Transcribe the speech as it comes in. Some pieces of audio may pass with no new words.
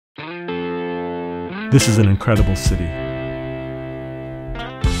This is an incredible city.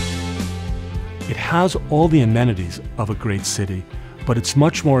 It has all the amenities of a great city, but it's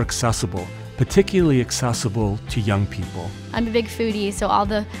much more accessible, particularly accessible to young people. I'm a big foodie, so all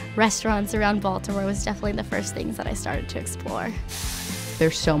the restaurants around Baltimore was definitely the first things that I started to explore.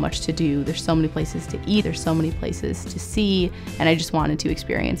 There's so much to do, there's so many places to eat, there's so many places to see, and I just wanted to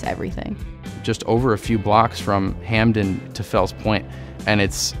experience everything. Just over a few blocks from Hamden to Fells Point, and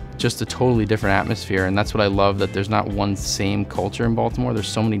it's just a totally different atmosphere, and that's what I love, that there's not one same culture in Baltimore, there's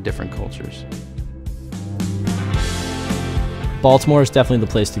so many different cultures. Baltimore is definitely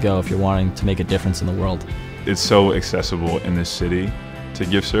the place to go if you're wanting to make a difference in the world. It's so accessible in this city to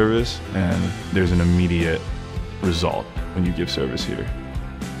give service, and there's an immediate result when you give service here.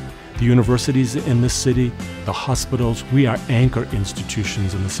 The universities in this city, the hospitals, we are anchor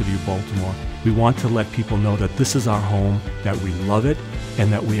institutions in the city of Baltimore. We want to let people know that this is our home, that we love it,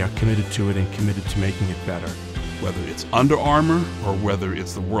 and that we are committed to it and committed to making it better. Whether it's Under Armour or whether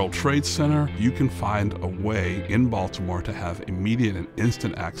it's the World Trade Center, you can find a way in Baltimore to have immediate and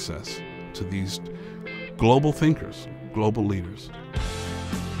instant access to these global thinkers, global leaders.